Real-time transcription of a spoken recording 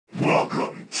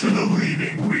the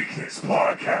Leaving Weakness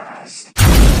Podcast.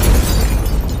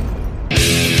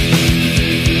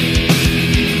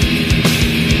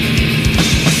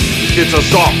 It's a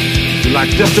song. You lack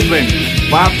discipline.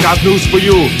 Well, I've got news for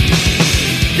you.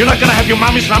 You're not gonna have your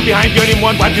mommy slam behind you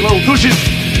anymore and wipe your little douches.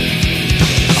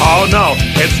 Oh no,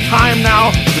 it's time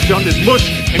now to turn this mush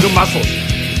into muscles.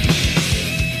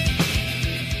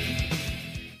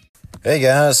 Hey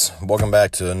guys, welcome back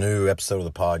to a new episode of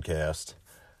the podcast.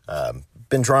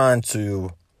 Been trying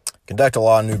to conduct a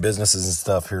lot of new businesses and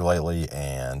stuff here lately,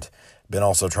 and been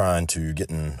also trying to get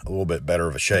in a little bit better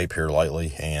of a shape here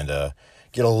lately and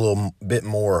get a little bit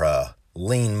more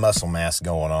lean muscle mass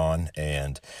going on.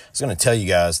 And I was going to tell you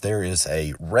guys, there is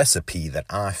a recipe that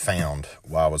I found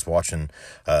while I was watching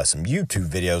some YouTube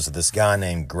videos of this guy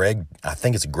named Greg, I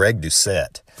think it's Greg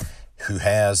Doucette, who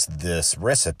has this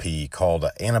recipe called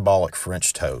anabolic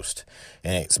French toast.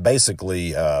 And it's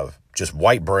basically just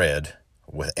white bread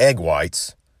with egg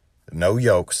whites, no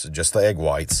yolks, just the egg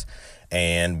whites.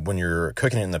 And when you're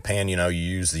cooking it in the pan, you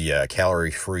use the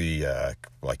calorie-free,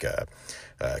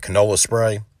 canola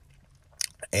spray.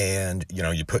 And,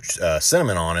 you put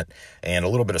cinnamon on it and a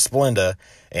little bit of Splenda.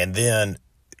 And then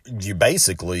you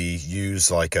basically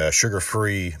use like a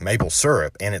sugar-free maple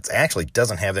syrup. And it actually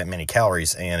doesn't have that many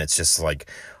calories. And it's just like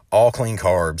all clean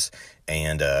carbs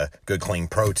and good clean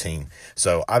protein.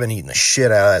 So I've been eating the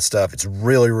shit out of that stuff. It's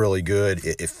really, really good.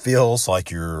 It feels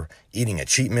like you're eating a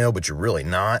cheat meal, but you're really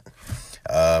not.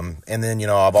 And then,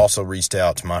 I've also reached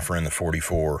out to my friend, the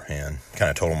 44, and kind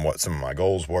of told him what some of my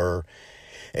goals were.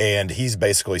 And he's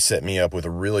basically set me up with a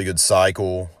really good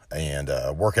cycle and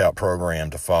a workout program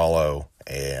to follow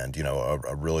and,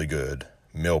 a really good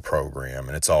meal program.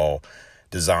 And it's all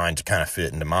designed to kind of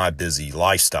fit into my busy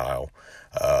lifestyle.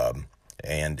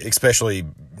 And especially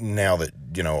now that,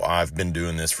 I've been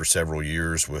doing this for several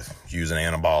years with using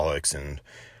anabolics and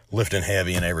lifting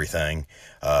heavy and everything.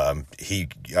 I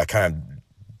kind of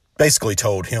basically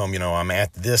told him, I'm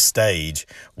at this stage.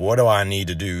 What do I need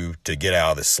to do to get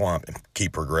out of this slump and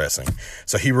keep progressing?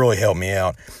 So he really helped me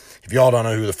out. If y'all don't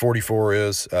know who the 44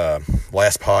 is,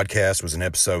 last podcast was an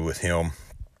episode with him.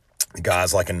 The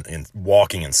guy's like a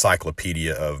walking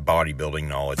encyclopedia of bodybuilding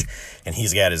knowledge, and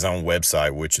he's got his own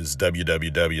website, which is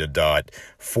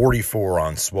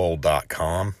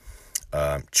www.44onswole.com.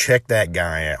 Check that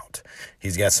guy out.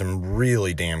 He's got some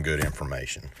really damn good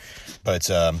information. But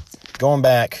going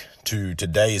back to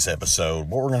today's episode,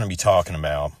 what we're going to be talking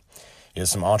about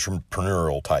is some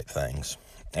entrepreneurial type things.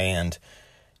 And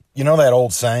that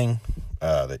old saying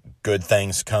that good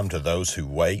things come to those who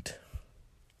wait?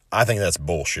 I think that's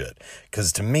bullshit,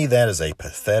 because to me that is a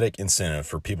pathetic incentive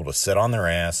for people to sit on their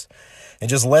ass and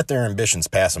just let their ambitions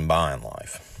pass them by in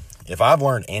life. If I've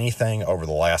learned anything over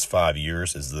the last 5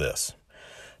 years is this: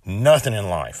 nothing in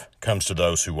life comes to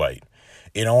those who wait.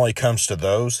 It only comes to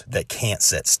those that can't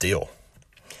sit still.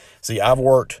 See, I've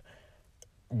worked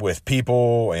with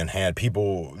people and had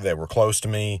people that were close to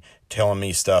me telling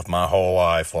me stuff my whole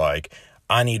life like,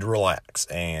 I need to relax,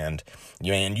 and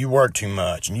you work too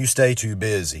much, and you stay too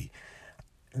busy.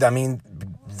 I mean,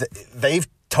 they've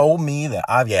told me that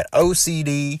I've got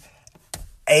OCD,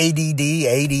 ADD,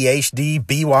 ADHD,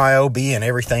 BYOB, and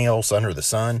everything else under the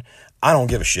sun. I don't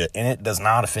give a shit, and it does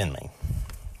not offend me.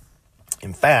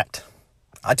 In fact,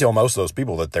 I tell most of those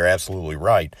people that they're absolutely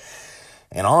right.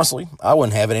 And honestly, I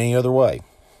wouldn't have it any other way.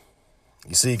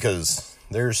 You see, because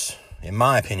there's, in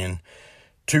my opinion,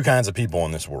 two kinds of people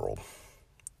in this world.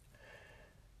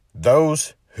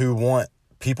 Those who want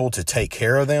people to take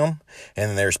care of them, and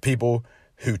then there's people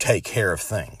who take care of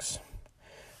things.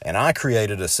 And I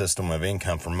created a system of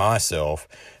income for myself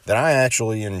that I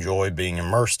actually enjoy being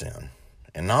immersed in.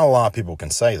 And not a lot of people can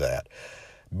say that.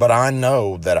 But I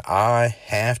know that I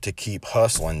have to keep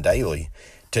hustling daily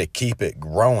to keep it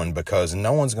growing, because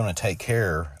no one's going to take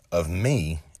care of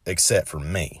me except for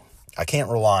me. I can't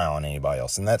rely on anybody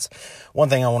else. And that's one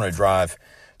thing I want to drive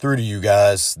through to you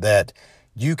guys, that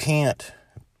you can't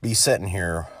be sitting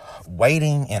here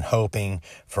waiting and hoping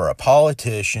for a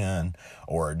politician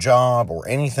or a job or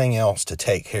anything else to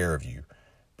take care of you.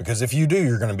 Because if you do,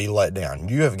 you're going to be let down.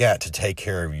 You have got to take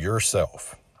care of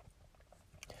yourself.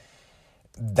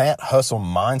 That hustle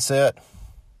mindset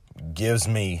gives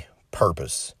me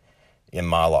purpose in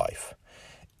my life.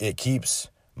 It keeps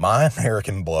my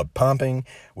American blood pumping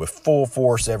with full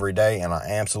force every day, and I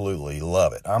absolutely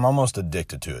love it. I'm almost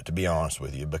addicted to it, to be honest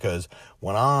with you, because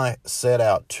when I set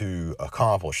out to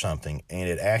accomplish something and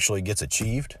it actually gets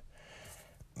achieved,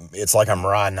 it's like I'm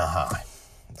riding a high.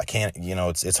 I can't,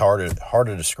 it's hard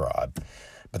to describe,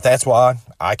 but that's why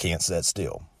I can't sit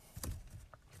still.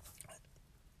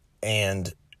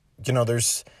 And,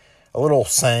 there's a little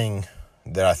saying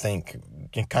that I think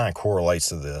kind of correlates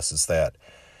to this is that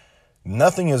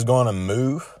nothing is going to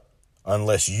move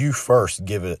unless you first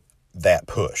give it that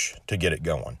push to get it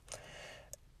going.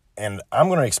 And I'm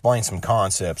going to explain some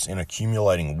concepts in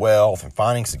accumulating wealth and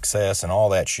finding success and all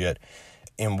that shit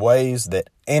in ways that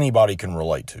anybody can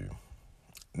relate to.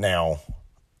 Now,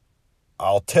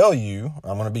 I'll tell you,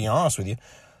 I'm going to be honest with you,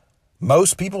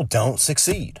 most people don't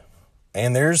succeed.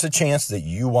 And there's a chance that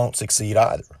you won't succeed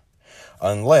either,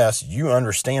 unless you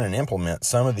understand and implement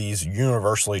some of these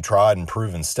universally tried and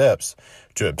proven steps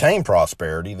to obtain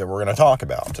prosperity that we're going to talk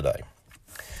about today.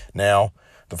 Now,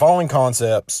 the following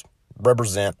concepts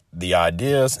represent the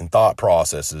ideas and thought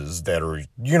processes that are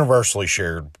universally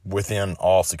shared within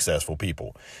all successful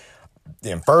people.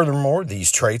 And furthermore,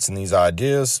 these traits and these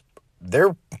ideas,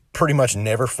 they're pretty much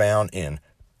never found in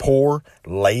poor,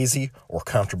 lazy, or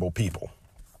comfortable people.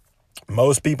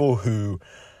 Most people who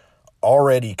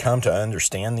already come to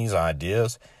understand these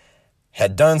ideas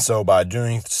had done so by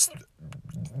doing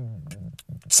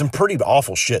some pretty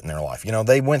awful shit in their life. You know,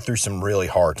 they went through some really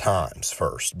hard times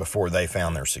first before they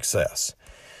found their success.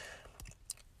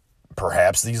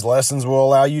 Perhaps these lessons will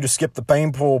allow you to skip the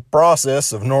painful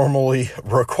process of normally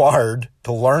required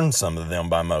to learn some of them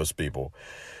by most people.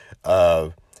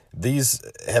 These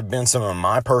have been some of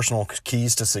my personal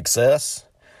keys to success,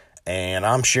 and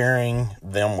I'm sharing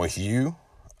them with you,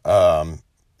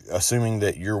 assuming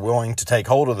that you're willing to take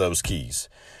hold of those keys.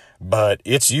 But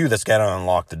it's you that's got to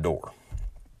unlock the door.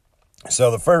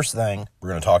 So the first thing we're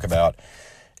going to talk about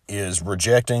is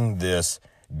rejecting this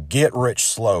get rich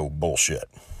slow bullshit.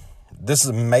 This is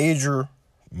a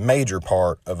major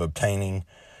part of obtaining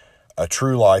a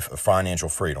true life of financial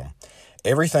freedom.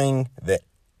 Everything that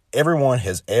everyone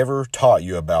has ever taught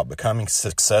you about becoming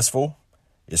successful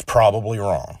is probably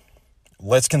wrong.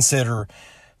 Let's consider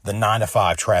the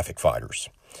 9-to-5 traffic fighters.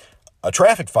 A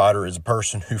traffic fighter is a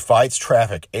person who fights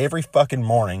traffic every fucking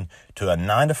morning to a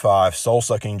 9-to-5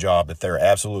 soul-sucking job that they're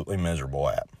absolutely miserable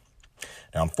at.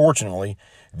 Now, unfortunately,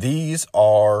 these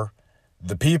are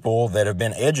the people that have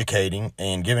been educating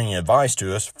and giving advice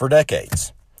to us for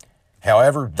decades.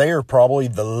 However, they are probably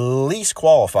the least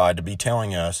qualified to be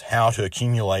telling us how to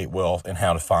accumulate wealth and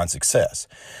how to find success.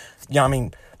 Yeah, I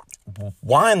mean,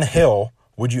 why in the hell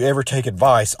would you ever take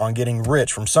advice on getting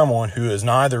rich from someone who is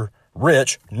neither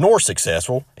rich nor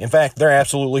successful? In fact, they're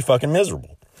absolutely fucking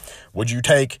miserable. Would you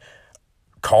take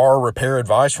car repair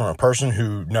advice from a person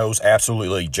who knows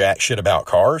absolutely jack shit about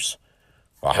cars?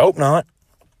 I hope not.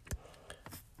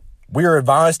 We are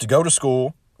advised to go to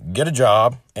school, get a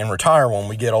job, and retire when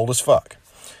we get old as fuck.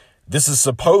 This is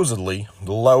supposedly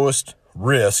the lowest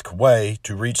risk way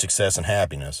to reach success and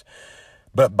happiness.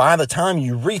 But by the time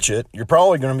you reach it, you're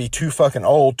probably going to be too fucking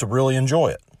old to really enjoy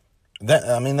it.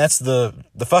 That's the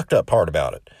fucked up part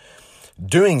about it.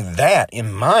 Doing that,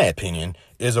 in my opinion,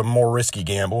 is a more risky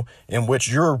gamble in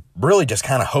which you're really just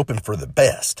kind of hoping for the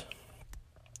best.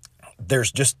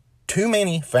 There's just too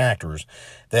many factors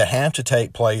that have to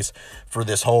take place for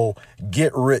this whole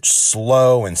get rich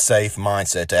slow and safe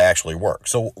mindset to actually work.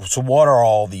 So what are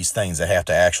all these things that have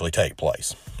to actually take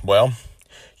place? Well,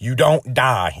 you don't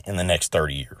die in the next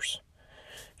 30 years.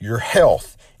 Your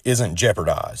health isn't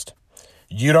jeopardized.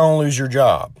 You don't lose your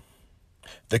job.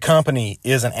 The company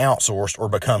isn't outsourced or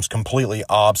becomes completely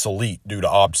obsolete due to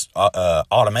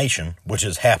automation, which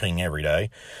is happening every day.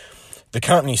 The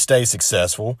company stays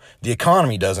successful. The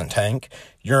economy doesn't tank.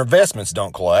 Your investments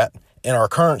don't collapse. And our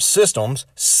current systems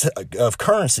of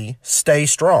currency stay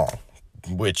strong,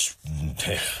 which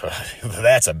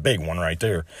that's a big one right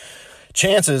there.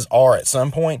 Chances are at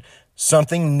some point,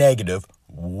 something negative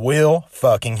will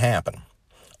fucking happen.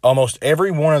 Almost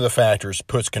every one of the factors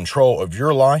puts control of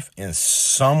your life in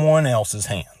someone else's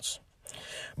hands.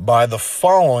 By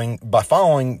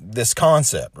following this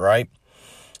concept, right?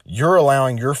 You're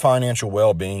allowing your financial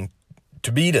well-being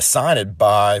to be decided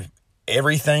by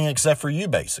everything except for you,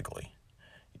 basically.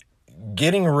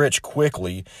 Getting rich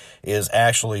quickly is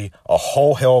actually a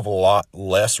whole hell of a lot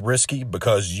less risky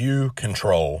because you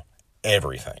control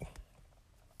everything.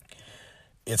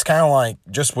 It's kind of like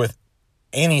just with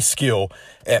any skill,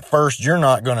 at first you're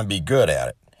not going to be good at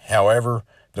it. However,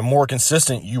 the more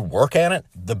consistent you work at it,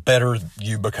 the better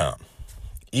you become.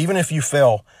 Even if you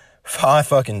fail 5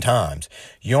 fucking times,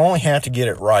 you only have to get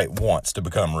it right once to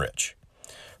become rich.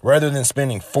 Rather than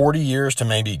spending 40 years to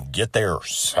maybe get there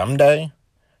someday,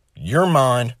 your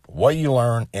mind, what you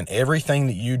learn, and everything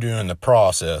that you do in the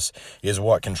process is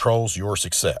what controls your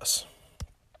success.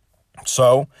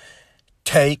 So,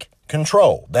 take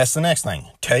control. That's the next thing.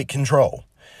 Take control.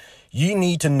 You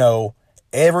need to know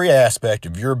every aspect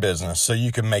of your business so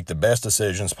you can make the best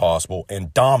decisions possible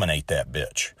and dominate that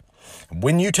bitch.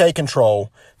 When you take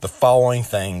control, the following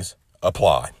things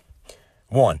apply.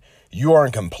 1, you are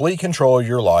in complete control of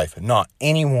your life, not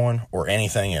anyone or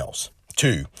anything else.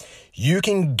 2, you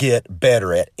can get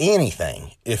better at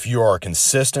anything if you are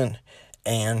consistent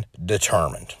and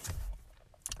determined.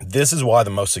 This is why the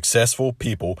most successful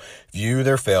people view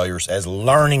their failures as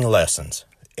learning lessons.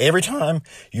 Every time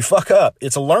you fuck up,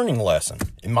 it's a learning lesson.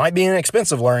 It might be an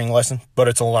expensive learning lesson, but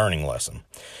it's a learning lesson.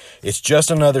 It's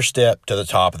just another step to the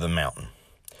top of the mountain.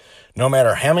 No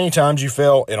matter how many times you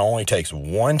fail, it only takes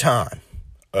one time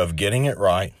of getting it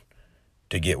right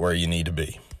to get where you need to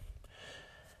be.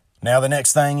 Now, the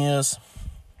next thing is,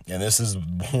 and this is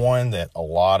one that a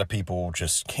lot of people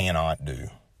just cannot do.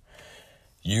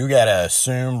 You got to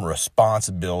assume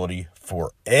responsibility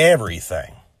for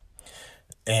everything.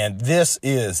 And this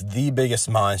is the biggest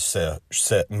mindset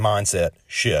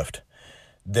shift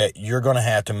that you're going to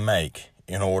have to make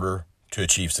in order to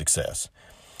achieve success.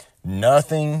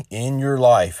 Nothing in your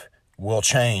life will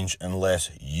change unless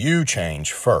you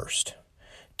change first.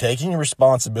 Taking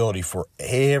responsibility for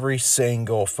every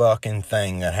single fucking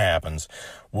thing that happens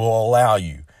will allow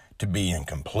you to be in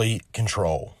complete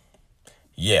control.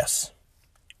 Yes,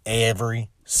 every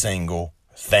single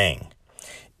thing.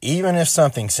 Even if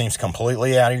something seems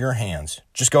completely out of your hands,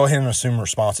 just go ahead and assume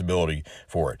responsibility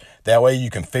for it. That way you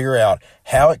can figure out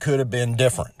how it could have been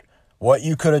different, what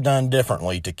you could have done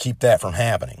differently to keep that from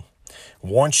happening.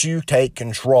 Once you take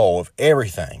control of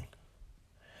everything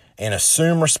and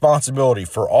assume responsibility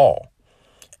for all,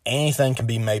 anything can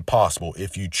be made possible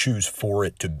if you choose for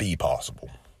it to be possible.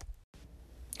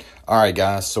 All right,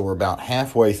 guys, so we're about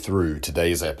halfway through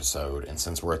today's episode, and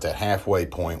since we're at that halfway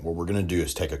point, what we're going to do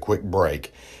is take a quick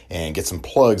break and get some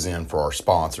plugs in for our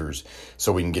sponsors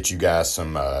so we can get you guys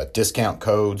some discount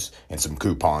codes and some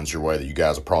coupons your way that you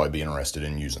guys will probably be interested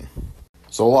in using.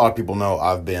 So a lot of people know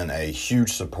I've been a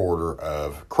huge supporter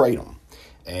of Kratom,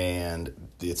 and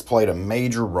it's played a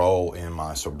major role in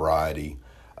my sobriety.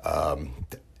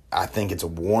 I think it's a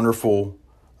wonderful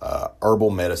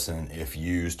herbal medicine if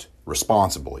used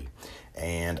responsibly.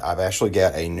 And I've actually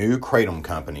got a new Kratom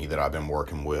company that I've been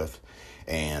working with,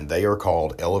 and they are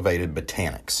called Elevated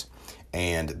Botanics.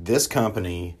 And this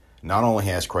company not only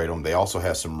has Kratom, they also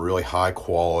have some really high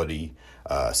quality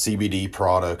CBD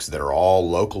products that are all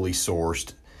locally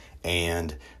sourced,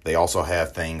 and they also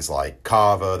have things like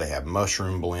kava, they have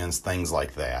mushroom blends, things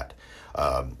like that.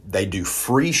 They do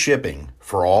free shipping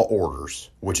for all orders,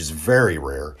 which is very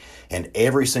rare, and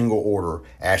every single order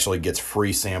actually gets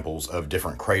free samples of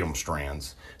different Kratom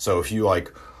strands. So if you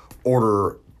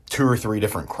order 2 or 3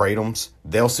 different Kratoms,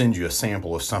 they'll send you a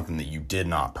sample of something that you did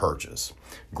not purchase.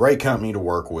 Great company to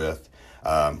work with,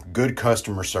 good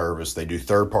customer service. They do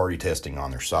third-party testing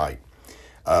on their site.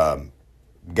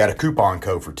 Got a coupon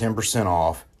code for 10%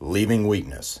 off, Leaving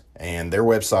Weakness, and their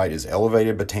website is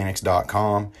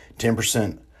elevatedbotanics.com.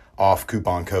 10% off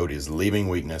coupon code is Leaving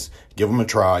Weakness. Give them a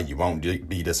try. You won't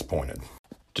be disappointed.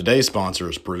 Today's sponsor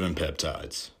is Proven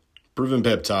Peptides. Proven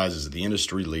Peptides is the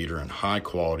industry leader in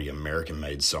high-quality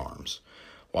American-made SARMs.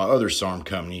 While other SARM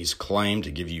companies claim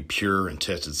to give you pure and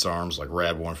tested SARMs like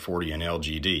Rad 140 and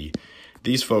LGD,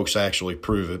 these folks actually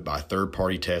prove it by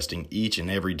third-party testing each and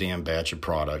every damn batch of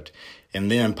product and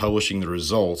then publishing the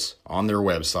results on their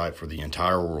website for the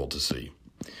entire world to see.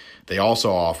 They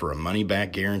also offer a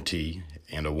money-back guarantee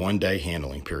and a 1-day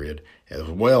handling period, as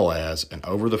well as an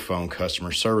over-the-phone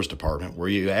customer service department where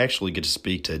you actually get to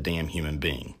speak to a damn human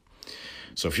being.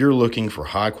 So if you're looking for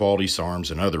high-quality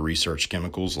SARMs and other research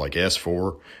chemicals like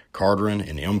S4, Cardarin,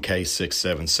 and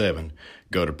MK677,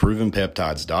 go to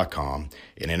provenpeptides.com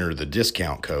and enter the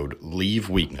discount code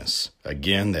LEAVEWEAKNESS.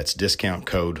 Again, that's discount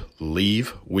code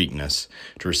LEAVEWEAKNESS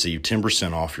to receive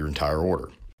 10% off your entire order.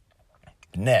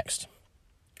 Next,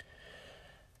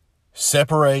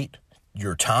 separate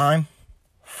your time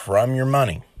from your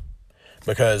money.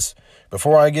 Because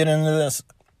before I get into this,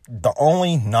 the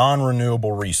only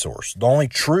non-renewable resource, the only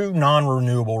true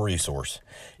non-renewable resource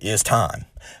is time.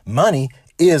 Money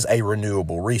is a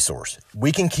renewable resource.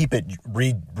 We can keep it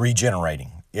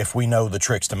regenerating if we know the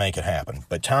tricks to make it happen.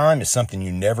 But time is something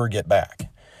you never get back.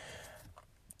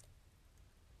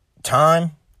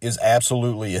 Time is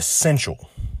absolutely essential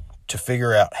to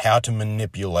figure out how to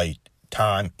manipulate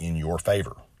time in your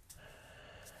favor.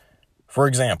 For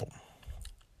example,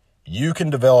 you can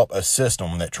develop a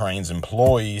system that trains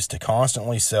employees to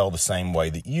constantly sell the same way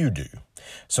that you do.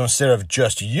 So instead of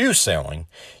just you selling,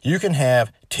 you can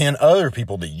have 10 other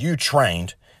people that you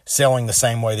trained selling the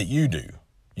same way that you do.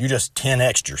 You just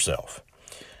 10x'd yourself.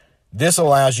 This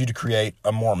allows you to create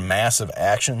a more massive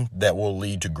action that will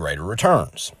lead to greater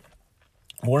returns.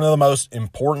 One of the most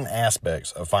important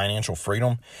aspects of financial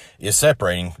freedom is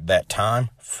separating that time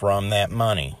from that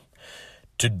money.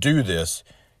 To do this,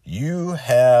 you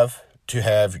have to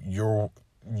have your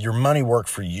money work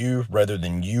for you rather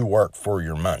than you work for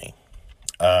your money.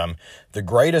 The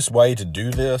greatest way to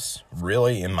do this,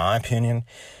 really, in my opinion,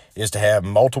 is to have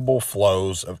multiple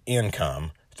flows of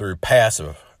income through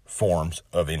passive forms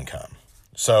of income.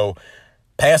 So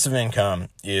passive income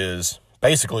is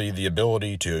basically the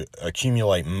ability to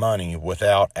accumulate money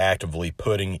without actively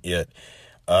putting it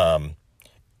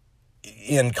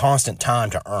in constant time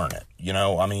to earn it.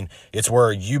 It's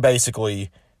where you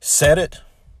basically set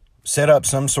up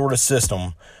some sort of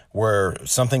system where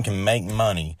something can make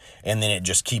money and then it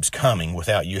just keeps coming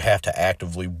without you have to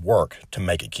actively work to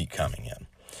make it keep coming in.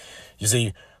 You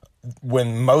see,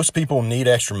 when most people need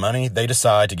extra money, they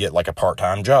decide to get like a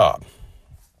part-time job.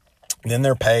 Then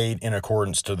they're paid in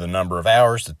accordance to the number of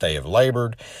hours that they have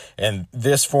labored. And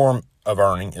this form of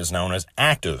earning is known as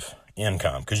active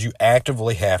income because you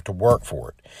actively have to work for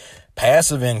it.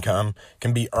 Passive income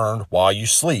can be earned while you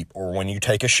sleep or when you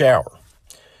take a shower.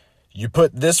 You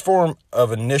put this form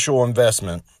of initial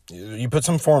investment, you put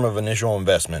some form of initial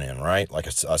investment in, right? Like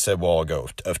I said a while ago,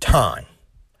 of time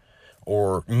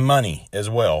or money as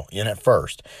well in it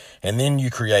first. And then you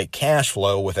create cash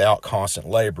flow without constant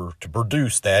labor to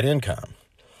produce that income.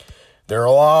 There are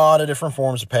a lot of different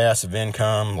forms of passive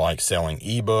income, like selling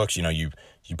ebooks.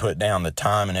 You put down the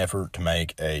time and effort to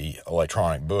make a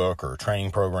electronic book or a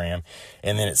training program,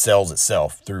 and then it sells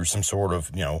itself through some sort of,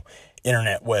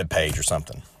 internet web page or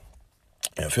something.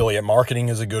 Affiliate marketing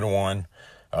is a good one.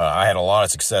 I had a lot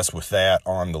of success with that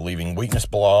on the Leaving Weakness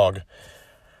blog.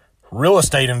 Real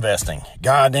estate investing.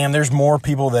 Goddamn, there's more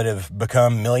people that have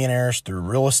become millionaires through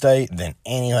real estate than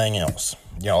anything else.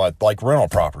 Like rental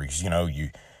properties.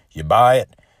 You buy it.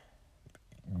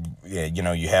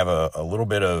 You have a little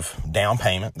bit of down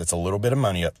payment. That's a little bit of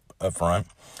money up front.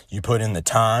 You put in the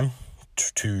time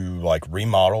to like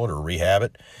remodel it or rehab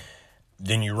it.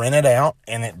 Then you rent it out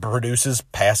and it produces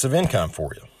passive income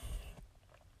for you.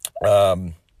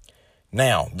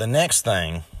 Now, the next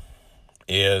thing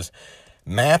is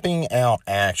mapping out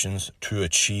actions to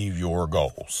achieve your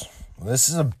goals. This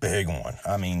is a big one.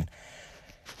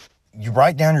 You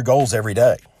write down your goals every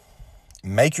day.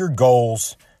 Make your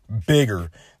goals bigger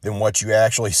than what you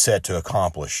actually set to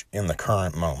accomplish in the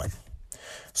current moment.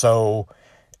 So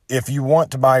if you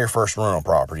want to buy your first rental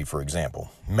property, for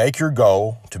example, make your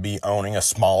goal to be owning a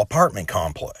small apartment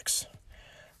complex.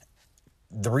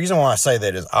 The reason why I say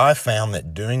that is I found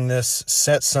that doing this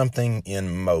sets something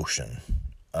in motion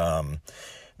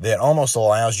that almost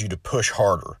allows you to push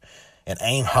harder and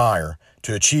aim higher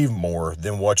to achieve more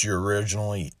than what you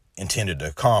originally intended to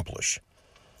accomplish.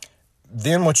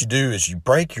 Then what you do is you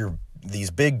break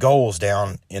these big goals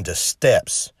down into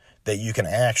steps that you can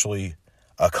actually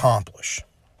accomplish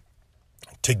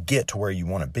to get to where you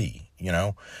want to be,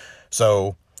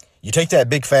 So you take that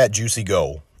big, fat, juicy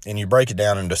goal and you break it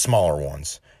down into smaller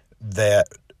ones that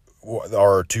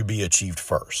are to be achieved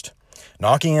first.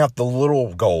 Knocking out the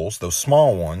little goals, those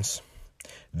small ones,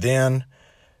 then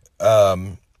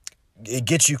it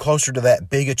gets you closer to that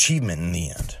big achievement in the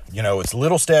end. It's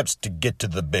little steps to get to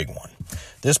the big one.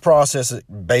 This process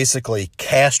basically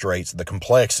castrates the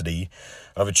complexity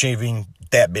of achieving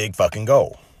that big fucking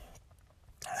goal.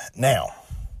 Now,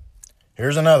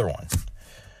 here's another one.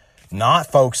 Not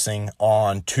focusing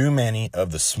on too many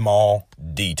of the small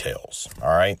details, all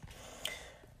right?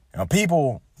 Now,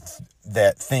 people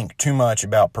that think too much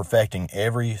about perfecting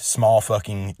every small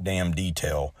fucking damn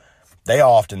detail, they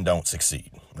often don't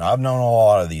succeed. Now, I've known a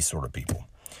lot of these sort of people.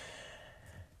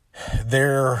 They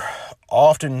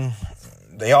often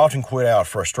quit out of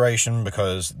frustration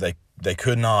because they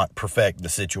could not perfect the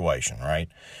situation, right?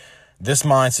 This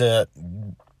mindset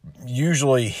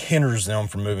usually hinders them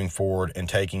from moving forward and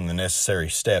taking the necessary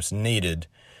steps needed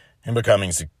in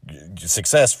becoming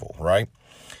successful, right?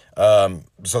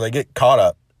 So they get caught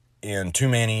up in too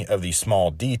many of these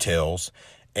small details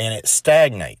and it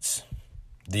stagnates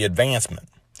the advancement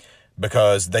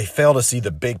because they fail to see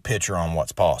the big picture on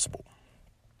what's possible.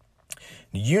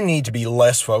 You need to be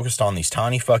less focused on these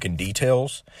tiny fucking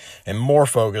details and more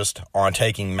focused on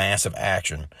taking massive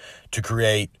action to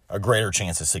create a greater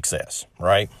chance of success,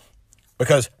 right?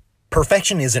 Because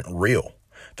perfection isn't real.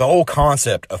 The whole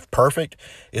concept of perfect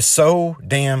is so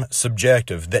damn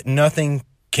subjective that nothing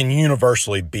can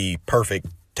universally be perfect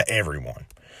to everyone.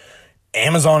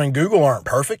 Amazon and Google aren't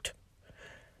perfect.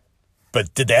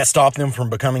 But did that stop them from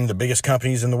becoming the biggest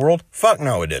companies in the world? Fuck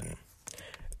no, it didn't.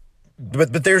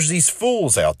 But there's these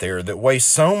fools out there that waste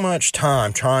so much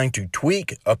time trying to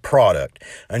tweak a product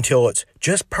until it's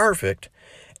just perfect,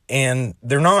 and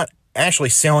they're not actually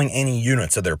selling any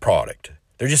units of their product.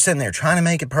 They're just sitting there trying to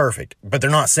make it perfect, but they're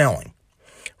not selling,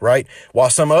 right? While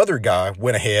some other guy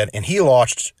went ahead and he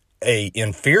launched a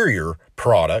inferior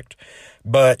product,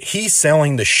 but he's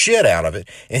selling the shit out of it,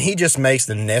 and he just makes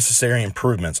the necessary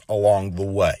improvements along the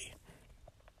way.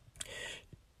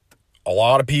 A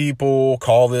lot of people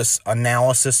call this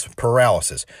analysis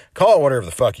paralysis. Call it whatever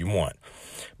the fuck you want.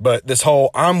 But this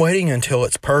whole, I'm waiting until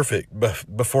it's perfect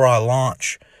before I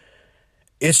launch,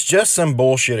 it's just some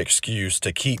bullshit excuse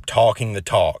to keep talking the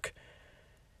talk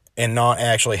and not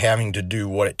actually having to do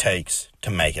what it takes to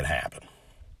make it happen.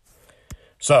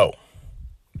 So,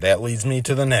 that leads me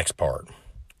to the next part.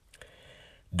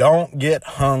 Don't get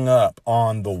hung up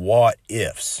on the what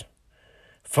ifs.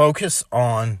 Focus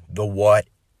on the what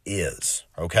is,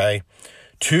 okay?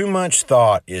 Too much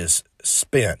thought is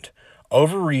spent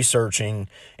over researching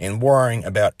and worrying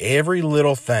about every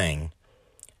little thing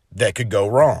that could go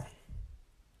wrong.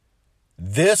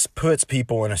 This puts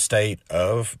people in a state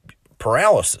of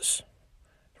paralysis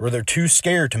where they're too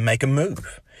scared to make a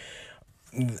move.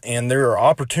 And there are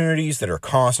opportunities that are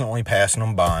constantly passing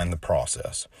them by in the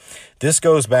process. This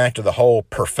goes back to the whole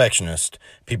perfectionist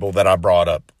people that I brought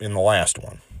up in the last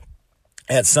one.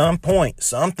 At some point,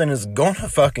 something is going to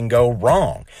fucking go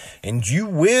wrong, and you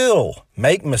will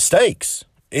make mistakes.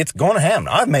 It's going to happen.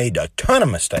 I've made a ton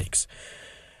of mistakes,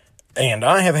 and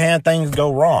I have had things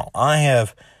go wrong. I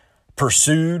have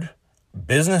pursued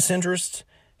business interests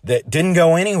that didn't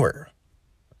go anywhere,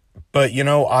 but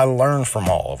I learned from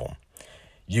all of them.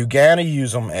 You got to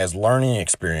use them as learning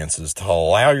experiences to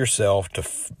allow yourself to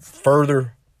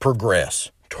further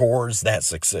progress towards that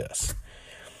success.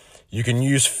 You can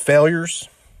use failures,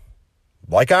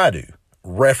 like I do,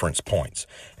 reference points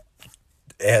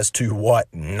as to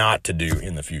what not to do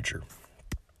in the future.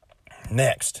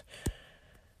 Next,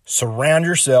 surround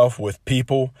yourself with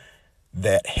people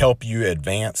that help you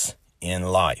advance in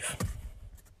life.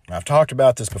 I've talked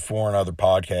about this before in other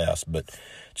podcasts, but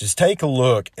just take a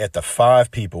look at the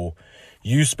 5 people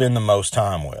you spend the most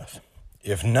time with.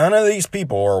 If none of these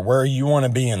people are where you want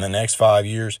to be in the next 5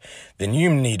 years, then you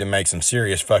need to make some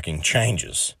serious fucking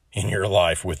changes in your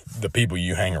life with the people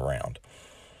you hang around.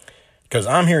 Because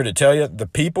I'm here to tell you, the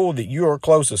people that you are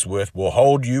closest with will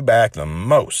hold you back the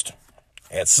most.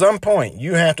 At some point,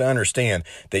 you have to understand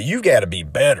that you've got to be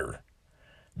better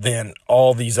than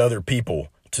all these other people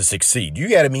to succeed. You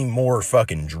got to be more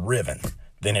fucking driven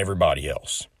than everybody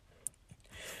else.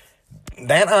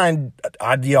 That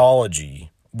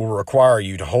ideology will require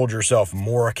you to hold yourself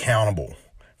more accountable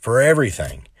for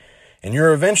everything. And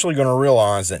you're eventually going to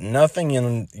realize that nothing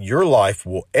in your life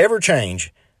will ever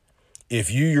change if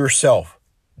you yourself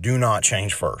do not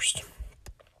change first.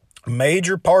 A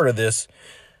major part of this,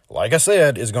 like I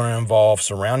said, is going to involve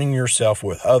surrounding yourself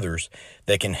with others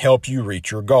that can help you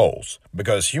reach your goals.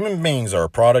 Because human beings are a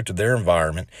product of their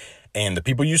environment, and the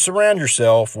people you surround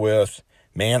yourself with,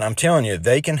 man, I'm telling you,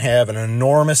 they can have an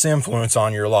enormous influence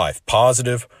on your life,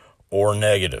 positive or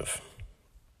negative.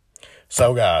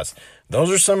 So guys,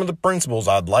 those are some of the principles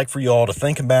I'd like for you all to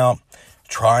think about,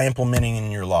 try implementing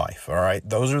in your life, all right?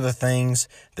 Those are the things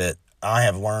that I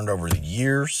have learned over the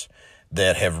years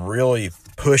that have really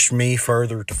pushed me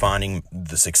further to finding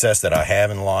the success that I have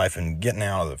in life and getting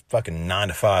out of the fucking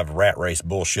 9-to-5 rat race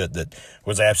bullshit that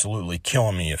was absolutely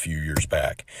killing me a few years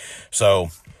back. So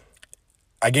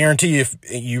I guarantee if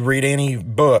you read any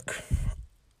book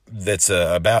that's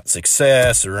about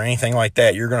success or anything like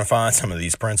that, you're going to find some of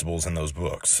these principles in those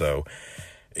books. So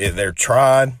they're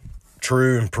tried,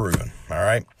 true, and proven. All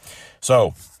right.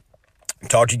 So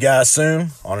talk to you guys soon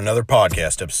on another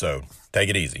podcast episode. Take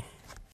it easy.